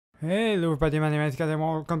Hello everybody, my name is Gad and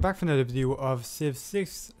welcome back for another video of Civ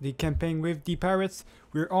 6, the campaign with the pirates.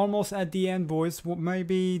 We're almost at the end, boys. Well,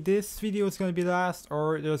 maybe this video is going to be last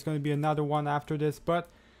or there's going to be another one after this, but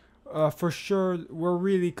for sure we're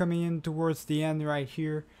really coming in towards the end right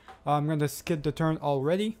here. I'm going to skip the turn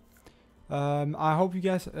already. I hope you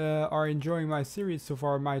guys are enjoying my series so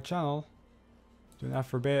far on my channel. Do not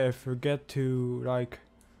forget to like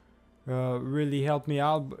really help me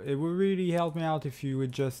out. It would really help me out if you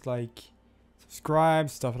would just like subscribe,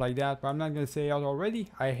 stuff like that, but I'm not gonna say it already.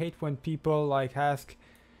 I hate when people like ask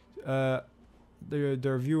their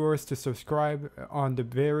viewers to subscribe on the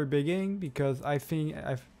very beginning, because I think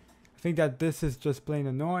that this is just plain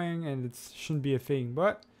annoying and it shouldn't be a thing.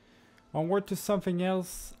 But onward to something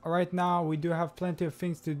else. Right now we do have plenty of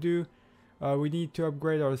things to do. We need to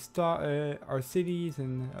upgrade our cities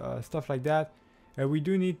and stuff like that. We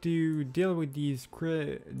do need to deal with these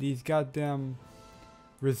goddamn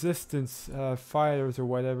resistance fighters or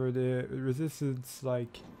whatever, the resistance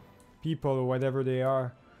like people or whatever they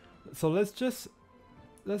are. So let's just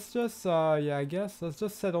yeah, I guess let's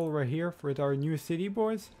just settle over here with our new city,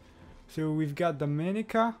 boys. So we've got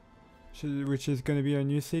Dominica, which is gonna be our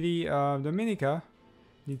new city. Dominica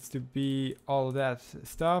needs to be all of that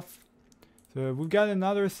stuff. So we've got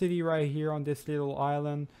another city right here on this little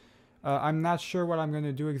island. I'm not sure what I'm going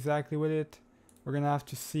to do exactly with it. We're going to have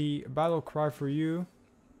to see. Battle cry for you.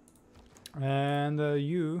 And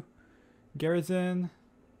you. Garrison.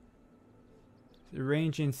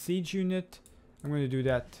 Range in siege unit. I'm going to do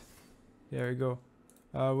that. There we go.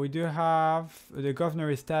 We do have the governor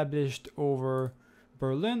established over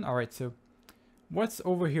Berlin. Alright, so what's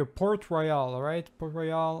over here? Port Royal, alright? Port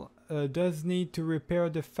Royal does need to repair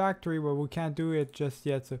the factory, but we can't do it just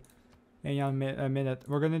yet. So hang on a minute.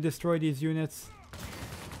 We're gonna destroy these units.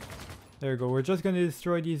 There we go. We're just gonna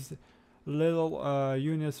destroy these little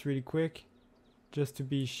units really quick, just to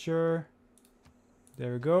be sure.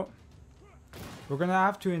 There we go. We're gonna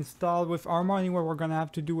have to install with our money. What we're gonna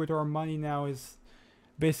have to do with our money now is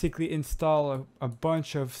basically install a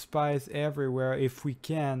bunch of spies everywhere if we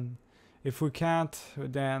can. If we can't,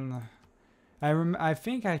 then I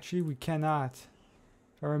think actually we cannot.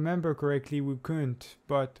 If I remember correctly, we couldn't,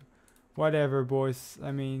 but whatever, boys.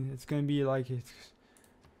 I mean, it's gonna be like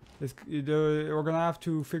we're gonna have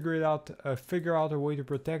to figure out a way to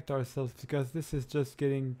protect ourselves, because this is just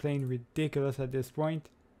getting plain ridiculous at this point.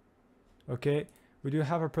 Okay, we do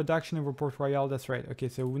have a production over Port Royal. That's right. Okay,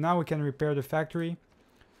 so now we can repair the factory.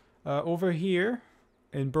 Over here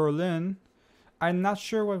in Berlin, I'm not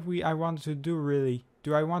sure what I want to do really.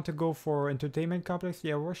 Do I want to go for entertainment complex?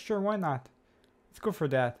 Yeah, well, sure. Why not? Let's go for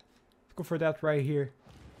that. Let's go for that right here.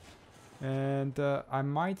 And I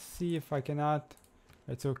might see if I cannot.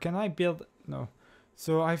 Right, so can I build? No.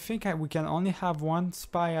 So I think we can only have one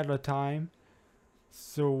spy at a time.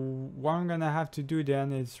 So what I'm gonna have to do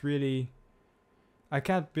then is really, I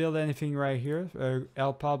can't build anything right here.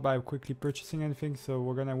 Help out by quickly purchasing anything. So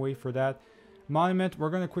we're gonna wait for that. Monument.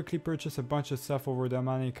 We're gonna quickly purchase a bunch of stuff over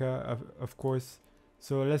Dominica, of course.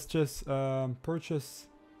 So let's just purchase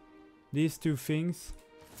these two things.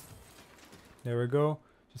 There we go.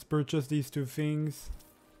 Just purchase these two things.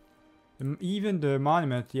 Even the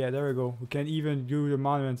monument. Yeah, there we go. We can even do the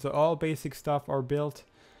monument. So all basic stuff are built.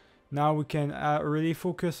 Now we can really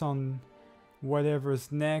focus on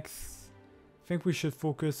whatever's next. I think we should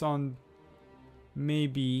focus on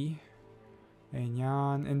maybe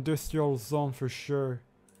industrial zone for sure.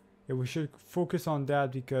 Yeah, we should focus on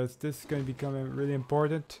that because this is going to become really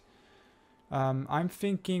important. I'm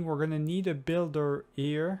thinking we're going to need a builder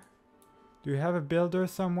here. Do we have a builder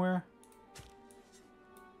somewhere?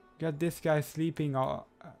 Got this guy sleeping.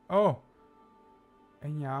 Oh!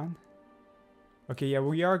 Hang. Okay, yeah,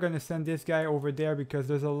 we are gonna send this guy over there because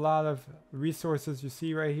there's a lot of resources you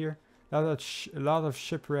see right here. A lot of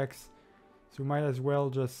shipwrecks. So we might as well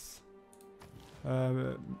just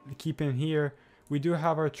keep him here. We do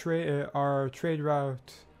have our trade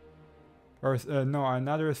route. Or no,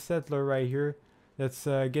 another settler right here that's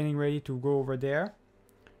getting ready to go over there.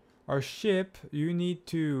 Our ship, you need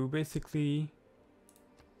to basically...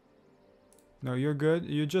 No, you're good.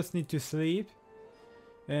 You just need to sleep.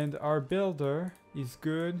 And our builder is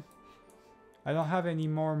good. I don't have any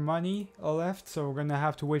more money left, so we're gonna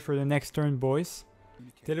have to wait for the next turn, boys.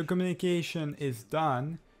 Telecommunication is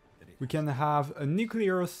done. We can have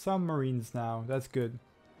nuclear submarines now. That's good.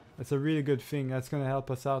 That's a really good thing. That's gonna help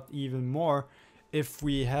us out even more if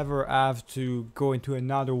we ever have to go into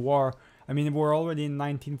another war. I mean, we're already in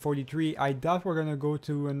 1943. I doubt we're gonna go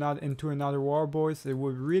to into another war, boys. It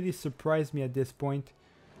would really surprise me at this point.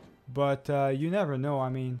 But you never know. I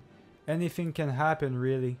mean, anything can happen,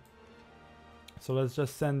 really. So let's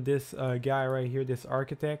just send this guy right here, this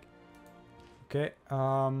architect. Okay.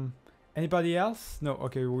 Anybody else? No.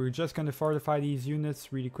 Okay, we're just gonna fortify these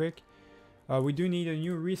units really quick. We do need a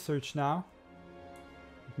new research now.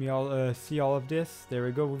 Let me all see all of this. There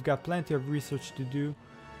we go. We've got plenty of research to do.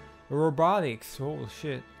 Robotics. Oh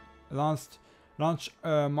shit. Launch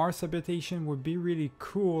Mars habitation would be really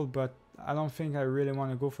cool, but I don't think I really want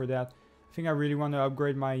to go for that. I think I really want to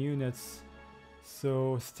upgrade my units.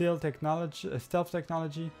 So stealth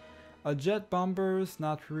technology. Jet bombers,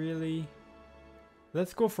 not really.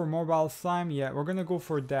 Let's go for mobile slime. Yeah, we're gonna go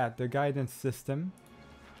for that, the guidance system.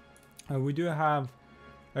 We do have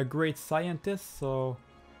a great scientist, so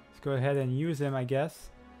let's go ahead and use him, I guess.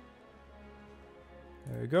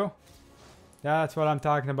 There we go. That's what I'm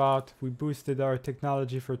talking about. We boosted our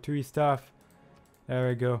technology for 3 stuff. There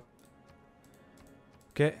we go.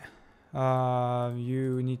 Okay.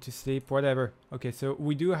 You need to sleep, whatever. Okay, so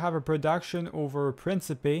we do have a production over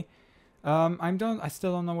Principe. I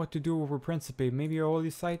still don't know what to do over Principe. Maybe a holy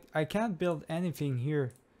site. I can't build anything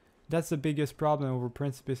here. That's the biggest problem over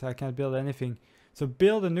Principe, so I can't build anything. So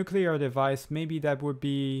build a nuclear device. Maybe that would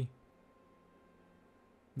be...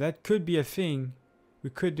 That could be a thing. We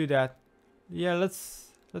could do that. Yeah,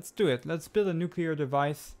 let's do it. Let's build a nuclear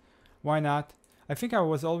device. Why not? I think I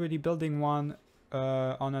was already building one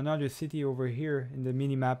on another city over here in the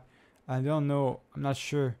minimap. I don't know. I'm not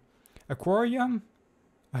sure. Aquarium?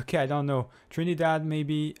 Okay, I don't know. Trinidad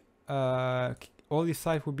maybe. Holy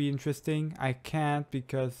site would be interesting. I can't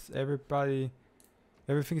because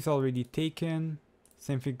everything's already taken.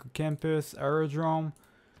 Same thing with campus, aerodrome.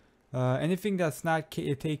 Anything that's not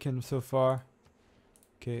taken so far.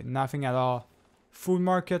 Okay, nothing at all. Food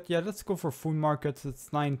market. Yeah, let's go for food markets.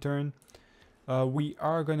 It's 9 turn. We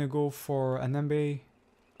are gonna go for Anembe.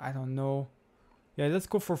 I don't know. Yeah, let's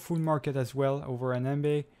go for food market as well over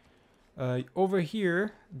Anembe. Over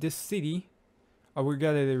here, this city. Oh, we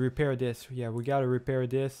gotta repair this. Yeah, we gotta repair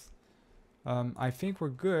this. I think we're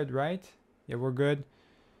good, right? Yeah, we're good.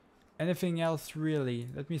 Anything else really?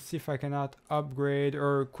 Let me see if I cannot upgrade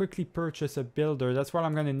or quickly purchase a builder. That's what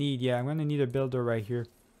I'm gonna need. Yeah, I'm gonna need a builder right here.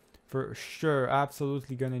 For sure,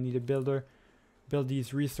 absolutely gonna need a builder. Build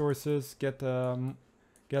these resources, get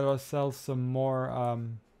ourselves some more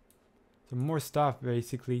stuff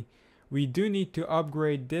basically. We do need to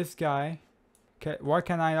upgrade this guy. Okay, why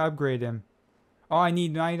can I upgrade him? Oh, I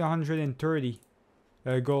need 930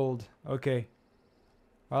 gold. Okay.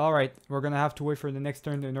 Alright, we're gonna have to wait for the next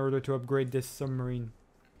turn in order to upgrade this submarine.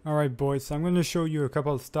 Alright boys, so I'm gonna show you a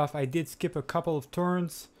couple of stuff. I did skip a couple of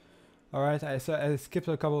turns. Alright, I skipped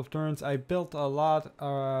a couple of turns. I built a lot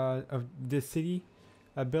of this city.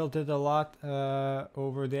 I built it a lot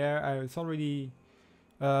over there. It's already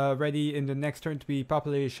ready in the next turn to be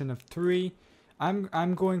population of 3.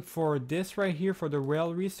 I'm going for this right here for the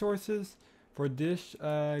rail resources. For this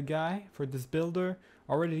guy, for this builder.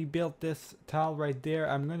 Already built this tile right there.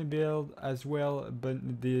 I'm gonna build as well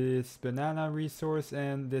this banana resource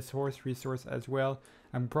and this horse resource as well.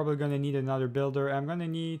 I'm probably gonna need another builder. I'm gonna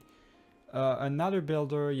need another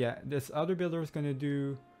builder. Yeah, this other builder is gonna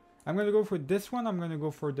do... I'm gonna go for this one. I'm gonna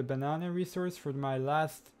go for the banana resource for my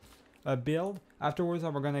last build. Afterwards,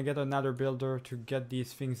 I'm gonna get another builder to get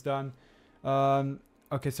these things done.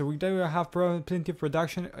 Okay, so we do have plenty of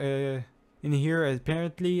production in here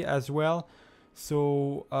apparently as well.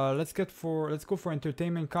 So let's go for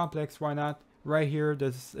entertainment complex. Why not? Right here,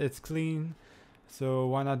 it's clean. So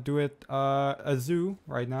why not do it? A zoo,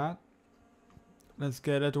 right now. Let's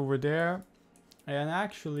get it over there. And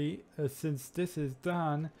actually, since this is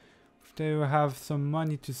done, we have some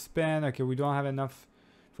money to spend. Okay, we don't have enough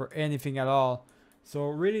for anything at all. So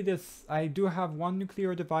really, I do have one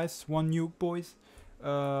nuclear device, one nuke, boys.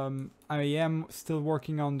 I am still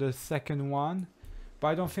working on the second one, but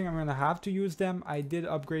I don't think I'm gonna have to use them. I did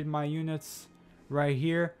upgrade my units right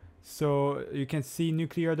here, so you can see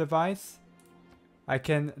nuclear device. I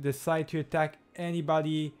can decide to attack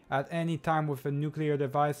anybody at any time with a nuclear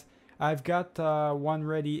device. I've got one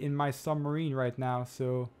ready in my submarine right now,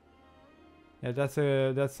 so yeah,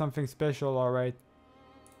 that's something special. All right.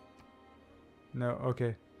 No,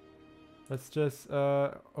 okay. Let's just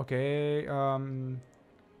okay.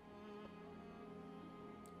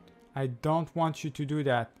 I don't want you to do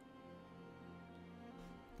that.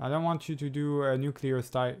 I don't want you to do a nuclear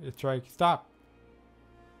strike. Stop.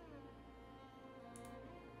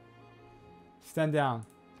 Stand down.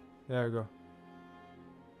 There we go.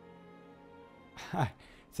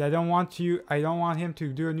 See, I don't want him to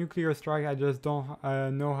do a nuclear strike. I just don't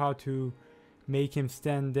know how to make him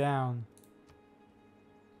stand down.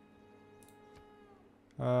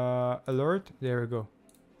 Alert. There we go.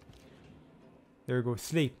 There we go.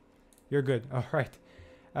 Sleep. You're good. All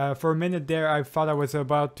right. For a minute there, I thought I was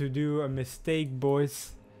about to do a mistake,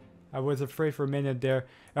 boys. I was afraid for a minute there.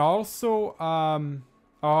 And also,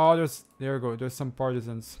 oh, there we go. There's some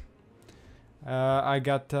partisans. I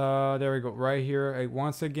got, there we go, right here.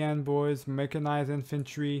 Once again, boys, mechanized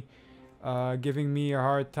infantry, giving me a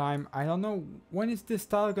hard time. I don't know, when is this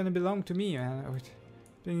tile gonna belong to me, man? I was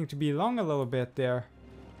thinking to belong a little bit there.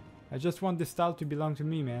 I just want this tile to belong to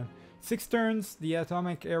me, man. 6 turns, the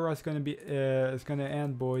atomic era is gonna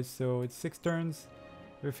end, boys. So it's 6 turns,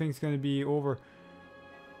 everything's gonna be over.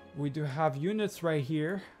 We do have units right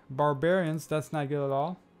here. Barbarians, that's not good at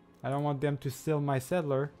all. I don't want them to steal my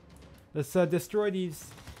settler. Let's destroy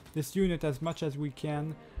this unit as much as we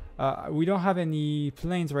can. We don't have any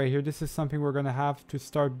planes right here. This is something we're gonna have to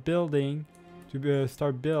start building.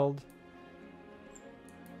 Start build.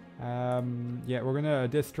 Yeah, we're gonna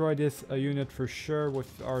destroy this unit for sure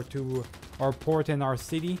with our port and our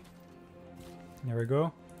city. There we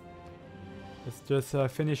go. Let's just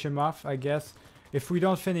finish him off, I guess. If we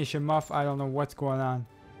don't finish him off, I don't know what's going on.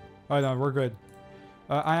 Oh no, we're good.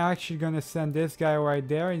 I'm actually gonna send this guy right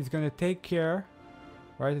there. He's gonna take care.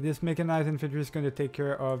 Right, this mechanized infantry is gonna take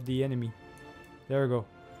care of the enemy. There we go.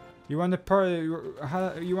 You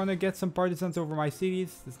wanna get some partisans over my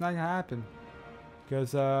cities? It's not gonna happen.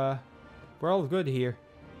 Because we're all good here.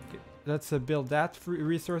 Okay, let's build that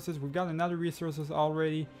resources. We've got another resources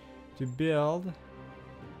already to build.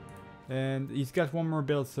 And he's got one more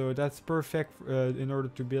build, so that's perfect in order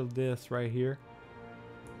to build this right here.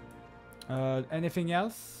 Anything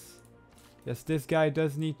else? Yes, this guy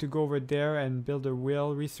does need to go over there and build a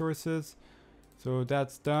wheel resources. So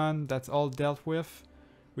that's done. That's all dealt with.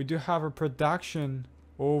 We do have a production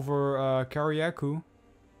over Karyaku.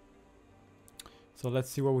 So let's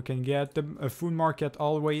see what we can get. A food market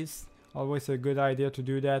always a good idea to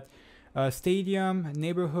do that. Stadium,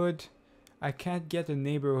 neighborhood. I can't get a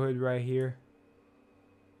neighborhood right here.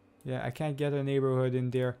 Yeah, I can't get a neighborhood in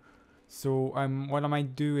there. So what I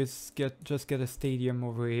might do is just get a stadium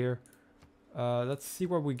over here. Let's see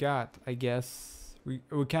what we got. I guess we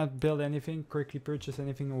can't build anything, quickly purchase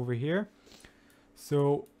anything over here.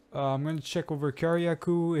 So I'm gonna check over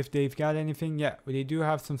Karyaku if they've got anything. Yeah, they do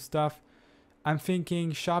have some stuff. I'm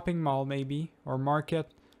thinking shopping mall maybe, or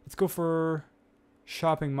market. Let's go for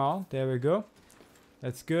shopping mall. There we go.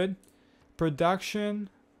 That's good. Production.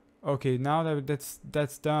 Okay, now that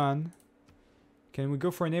that's done. Can we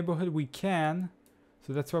go for a neighborhood? We can.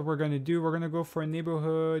 So that's what we're gonna do. We're gonna go for a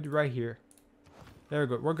neighborhood right here. There we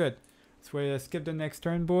go. We're good. Let's skip the next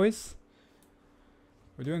turn, boys.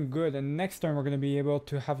 We're doing good. And next turn we're gonna be able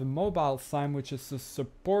to have a mobile sign, which is a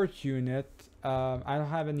support unit. I don't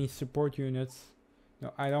have any support units.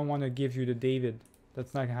 No, I don't want to give you the David.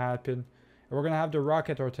 That's not gonna happen. And we're gonna have the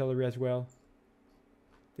rocket artillery as well.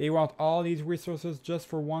 They want all these resources just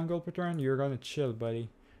for 1 gold per turn? You're gonna chill, buddy.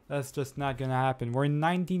 That's just not gonna happen. We're in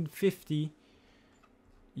 1950.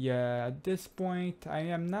 Yeah, at this point, I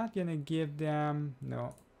am not gonna give them...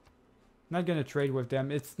 No. Not gonna trade with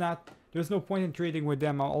them. It's not... There's no point in trading with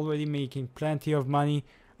them. I'm already making plenty of money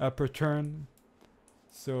per turn.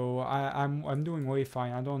 So I'm doing way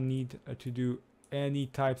fine. I don't need to do any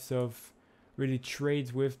types of really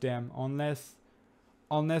trades with them. Unless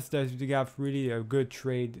they have really a good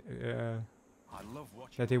trade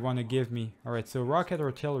that they want to give me. Alright, so rocket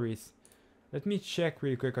artilleries. Let me check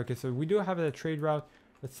really quick. Okay, so we do have a trade route.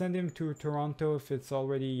 Let's send him to Toronto if it's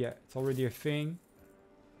already, yeah, it's already a thing.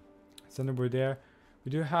 Send him over there.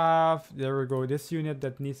 We do have, there we go, this unit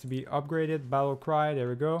that needs to be upgraded. Battle cry, there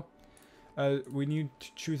we go. We need to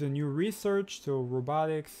choose a new research, so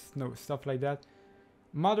robotics, no, stuff like that.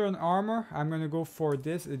 Modern armor, I'm gonna go for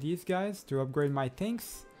these guys to upgrade my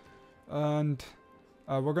tanks. And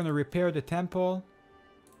we're gonna repair the temple.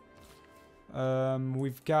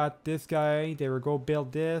 We've got this guy, there we go,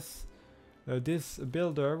 build this. This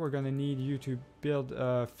builder, we're gonna need you to build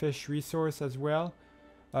a fish resource as well.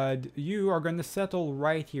 You are gonna settle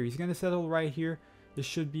right here. He's gonna settle right here. This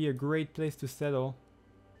should be a great place to settle.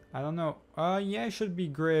 I don't know. Yeah, it should be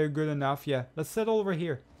good enough. Yeah, let's settle over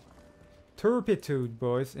here. Turpitude,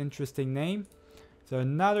 boys. Interesting name. So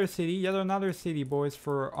another city, yet another city, boys,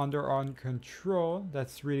 for under on control.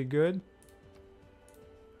 That's really good.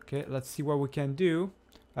 Okay, let's see what we can do.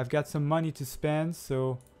 I've got some money to spend,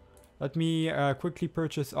 so let me quickly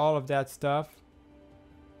purchase all of that stuff.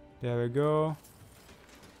 There we go.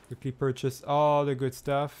 Quickly purchase all the good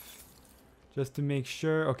stuff just to make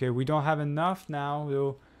sure. Okay, we don't have enough now.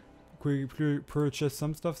 We'll quickly purchase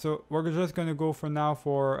some stuff. So we're just gonna go for now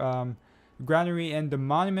for granary and the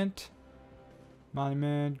monument.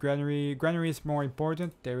 Granary is more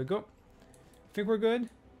important. There we go. think we're good.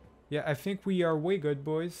 Yeah, I think we are way good,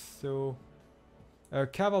 boys. So,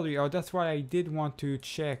 cavalry. Oh, that's what I did want to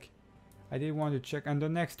check. I did want to check. And the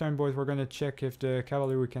next turn, boys, we're gonna check if the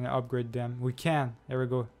cavalry, we can upgrade them. We can. There we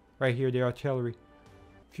go. Right here, the artillery.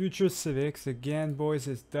 Future civics again, boys,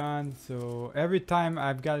 is done. So every time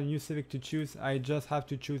I've got a new civic to choose, I just have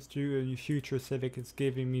to choose a future civic. It's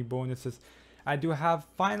giving me bonuses. I do have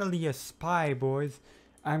finally a spy, boys.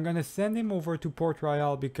 I'm gonna send him over to Port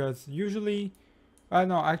Royal because usually,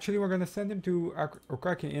 no, actually we're gonna send him to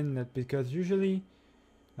Okake Inlet because usually,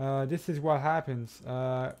 this is what happens.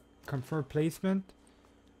 Confirm placement.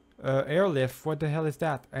 Airlift. What the hell is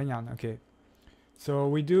that? Hang on. Okay. So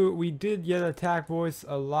we did get attack, boys,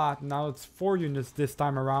 a lot. Now it's 4 units this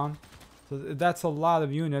time around. So that's a lot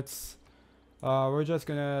of units. We're just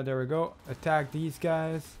gonna, there we go, attack these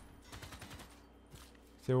guys.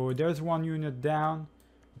 So there's 1 unit down.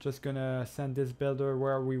 Just gonna send this builder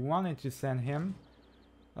where we wanted to send him.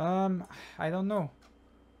 I don't know.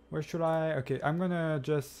 Where should I? Okay, I'm gonna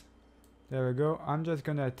just, there we go. I'm just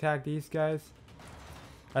gonna attack these guys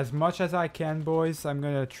as much as I can, boys. I'm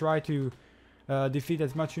gonna try to defeat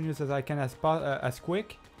as much units as I can as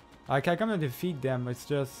quick. Like, I'm gonna defeat them. It's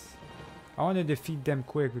just I want to defeat them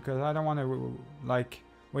quick because I don't want to like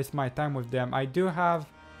waste my time with them. I do have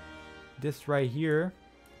this right here.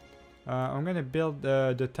 I'm gonna build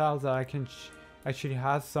the tiles that I can actually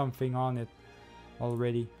has something on it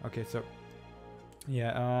already. Okay, so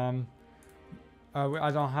yeah,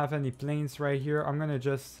 I don't have any planes right here. I'm gonna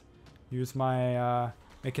just use my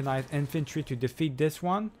mechanized infantry to defeat this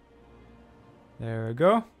one. There we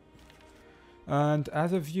go. And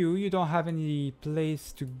as of you don't have any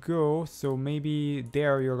place to go, so maybe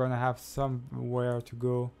there you're gonna have somewhere to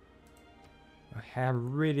go. I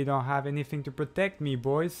really don't have anything to protect me,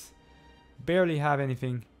 boys. Barely have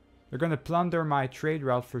anything. They're gonna plunder my trade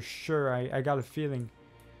route for sure. I got a feeling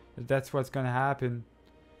that that's what's gonna happen.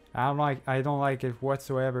 I don't like it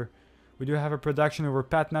whatsoever. We do have a production over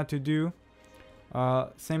Patna to do.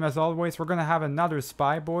 Same as always, we're gonna have another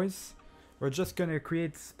spy, boys. We're just gonna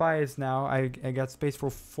create spies now. I got space for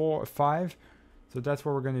 4 or 5, so that's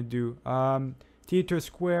what we're gonna do. Theater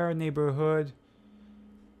Square, neighborhood.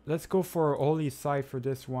 Let's go for Holy Site for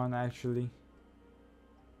this one, actually.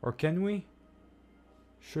 Or can we?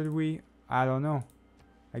 Should we? I don't know.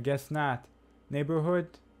 I guess not. Neighborhood.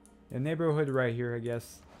 The neighborhood right here, I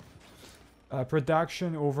guess.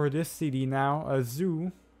 Production over this city now. A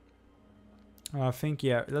zoo. I think,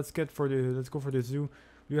 yeah. Let's go for the zoo.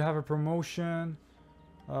 You have a promotion.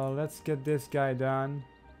 Let's get this guy done.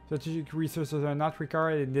 Strategic resources are not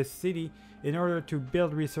required in this city in order to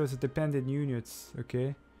build resource dependent units.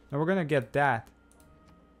 Okay. Now we're gonna get that.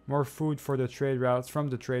 More food for the trade routes, from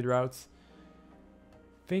the trade routes.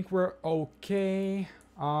 Think we're okay.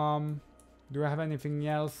 Do I have anything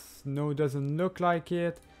else? No, doesn't look like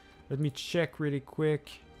it. Let me check really quick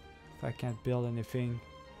if I can't build anything.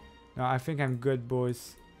 No, I think I'm good,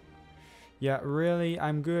 boys. Yeah, really,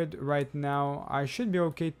 I'm good right now. I should be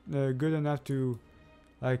okay, good enough to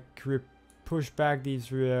like push back these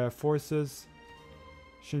forces.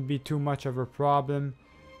 Shouldn't be too much of a problem.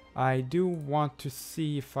 I do want to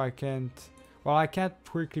see if I can't. Well, I can't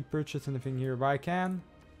quickly purchase anything here, but I can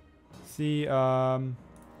see. I'm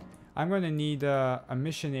gonna need a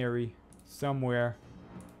missionary somewhere.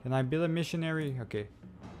 Can I build a missionary? Okay.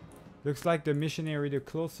 Looks like the missionary, the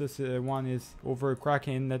closest one is over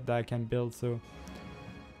Kraken Inlet that I can build, so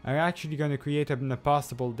I'm actually gonna create an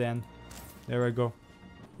impossible then. There we go.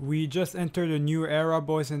 We just entered a new era,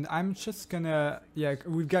 boys, and I'm just gonna, yeah,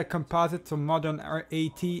 we've got composites, so modern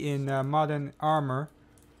AT in modern armor,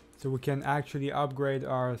 so we can actually upgrade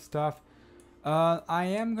our stuff. I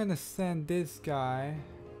am gonna send this guy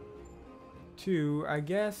to, I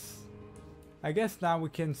guess now we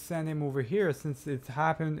can send him over here since it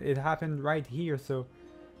happened right here. So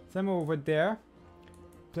send him over there.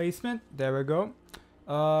 Placement, there we go.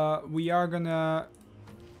 We are gonna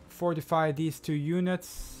fortify these 2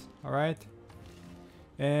 units. All right.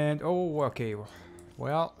 And oh, okay.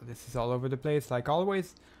 Well, this is all over the place like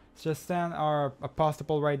always. Let's just send our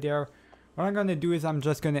apostable right there. What I'm gonna do is I'm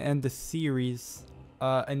just gonna end the series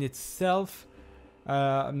in itself.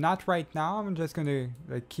 Not right now. I'm just gonna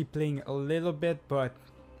keep playing a little bit, but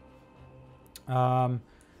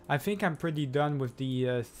I think I'm pretty done with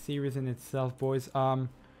the series in itself, boys. I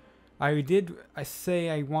say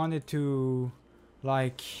I wanted to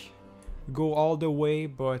like go all the way,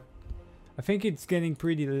 but I think it's getting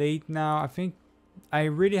pretty late now. I think I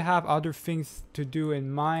really have other things to do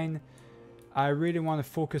in mind. I really want to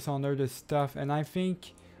focus on other stuff, and I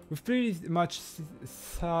think we've pretty much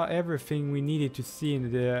saw everything we needed to see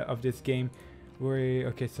in of this game.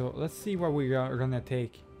 Okay, so let's see what we are gonna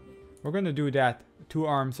take. We're gonna do that. 2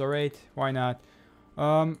 arms, alright? Why not?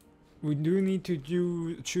 We do need to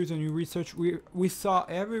choose a new research. We saw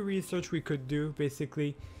every research we could do,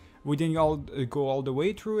 basically. We didn't all go all the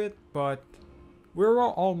way through it, but we're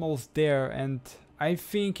almost there, and I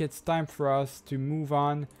think it's time for us to move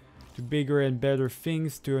on to bigger and better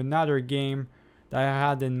things, to another game that I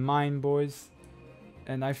had in mind, boys.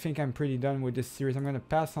 And I think I'm pretty done with this series. I'm gonna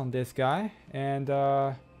pass on this guy, and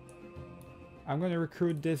I'm gonna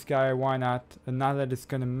recruit this guy. Why not? Not that it's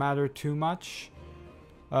gonna matter too much.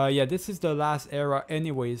 Yeah, this is the last era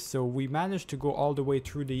anyways, so we managed to go all the way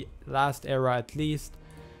through the last era at least.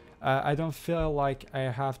 I don't feel like I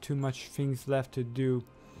have too much things left to do.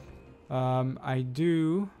 I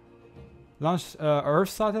do launch Earth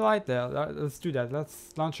satellite. Let's do that.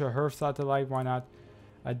 Let's launch a Earth satellite. Why not?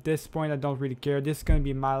 At this point, I don't really care. This is gonna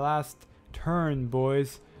be my last turn,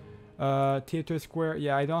 boys. Theater Square.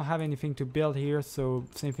 Yeah, I don't have anything to build here, so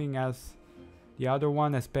same thing as the other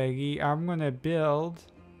one, as Peggy. I'm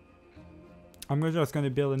just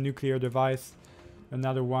gonna build a nuclear device,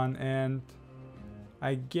 another one, and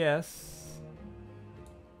I guess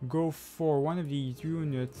go for one of these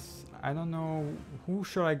units. I don't know, who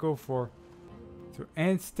should I go for? So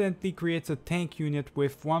instantly creates a tank unit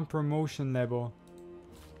with 1 promotion level.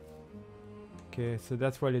 Okay, so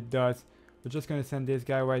that's what it does. We're just gonna send this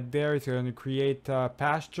guy right there. It's gonna create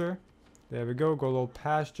pasture. There we go, little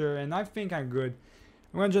pasture, and I think I'm good.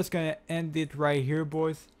 I'm just gonna end it right here,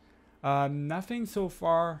 boys. Nothing so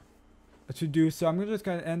far to do, so I'm just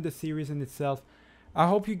gonna end the series in itself. I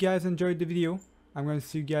hope you guys enjoyed the video. I'm gonna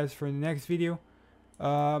see you guys for the next video.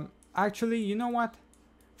 Actually, you know what?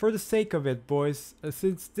 For the sake of it, boys,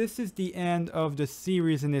 since this is the end of the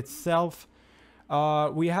series in itself,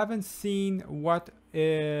 we haven't seen what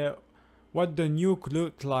the nuke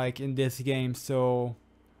looked like in this game, so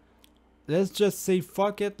let's just say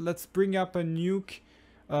fuck it. Let's bring up a nuke.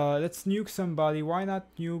 Let's nuke somebody. Why not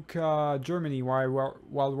nuke Germany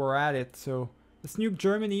while we're at it? So let's nuke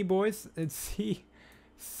Germany, boys, and see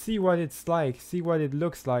what it's like. See what it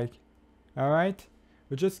looks like. All right,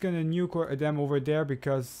 we're just gonna nuke them over there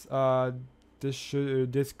because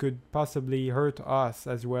this could possibly hurt us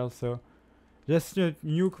as well. So just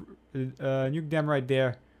nuke them right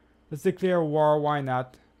there. Let's declare war. Why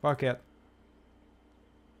not? Fuck it.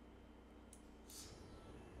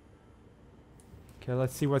 Okay,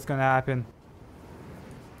 let's see what's gonna happen.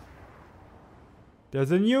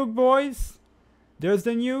 There's a nuke, boys. There's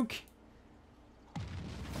the nuke.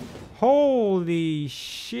 Holy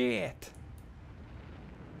shit.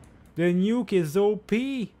 The nuke is OP.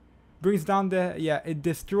 Brings down the... Yeah, it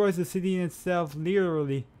destroys the city in itself,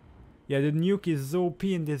 literally. Yeah, the nuke is OP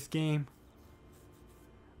in this game.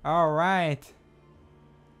 Alright.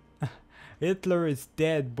 Hitler is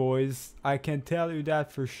dead, boys. I can tell you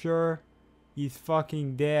that for sure. He's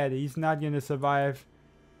fucking dead. He's not gonna survive.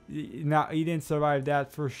 No, he didn't survive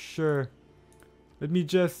that for sure. Let me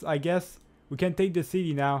just... I guess we can take the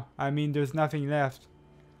city now. I mean, there's nothing left.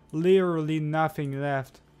 Literally nothing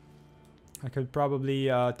left. I could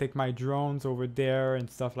probably take my drones over there and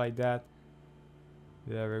stuff like that.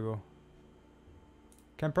 There we go.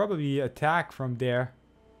 Can probably attack from there.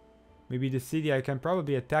 Maybe the city. I can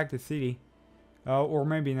probably attack the city. Or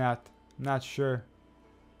maybe not. Not sure.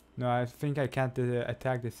 No, I think I can't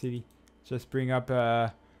attack the city. Just bring up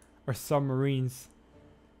our submarines.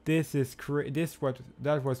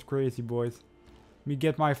 That was crazy, boys. Let me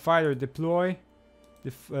get my fighter. Deploy.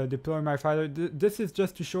 Deploy my fighter. This is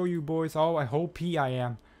just to show you, boys, how OP I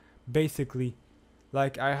am. Basically.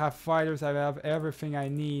 Like, I have fighters. I have everything I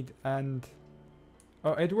need. And...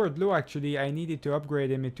 Oh, Edward Lowe, actually. I needed to upgrade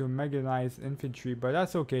him into mechanized infantry. But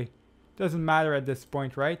that's okay. Doesn't matter at this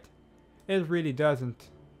point, right? It really doesn't.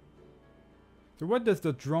 So what does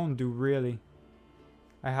the drone do, really?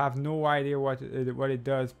 I have no idea what it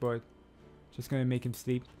does, but just gonna make him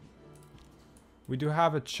sleep. We do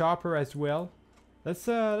have a chopper as well. Let's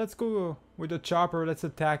go with the chopper. Let's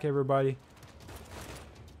attack everybody.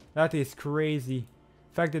 That is crazy.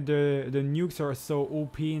 The fact that the nukes are so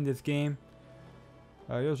OP in this game.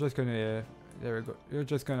 You're just gonna there we go. You're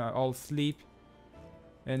just gonna all sleep.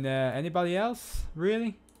 And anybody else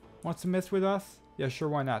really wants to mess with us? Yeah, sure,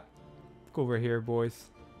 why not? Go over here, boys.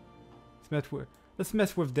 Let's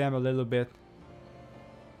mess with them a little bit.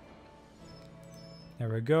 There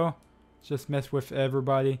we go. Just mess with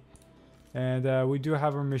everybody. And we do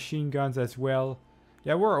have our machine guns as well.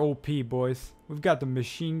 Yeah, we're OP, boys. We've got the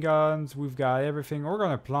machine guns. We've got everything. We're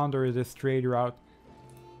gonna plunder this trade route.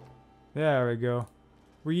 There we go.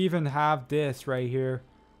 We even have this right here,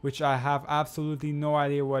 which I have absolutely no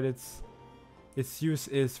idea what it's its use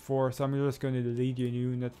is for. So I'm just going to delete your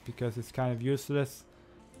unit because it's kind of useless.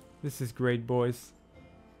 This is great, boys.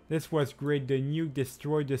 This was great. The nuke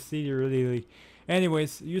destroyed the city really.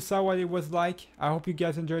 Anyways, you saw what it was like. I hope you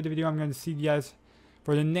guys enjoyed the video. I'm going to see you guys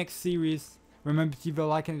for the next series. Remember to leave a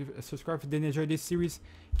like and subscribe if you did enjoy this series.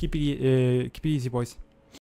 Keep it easy, boys.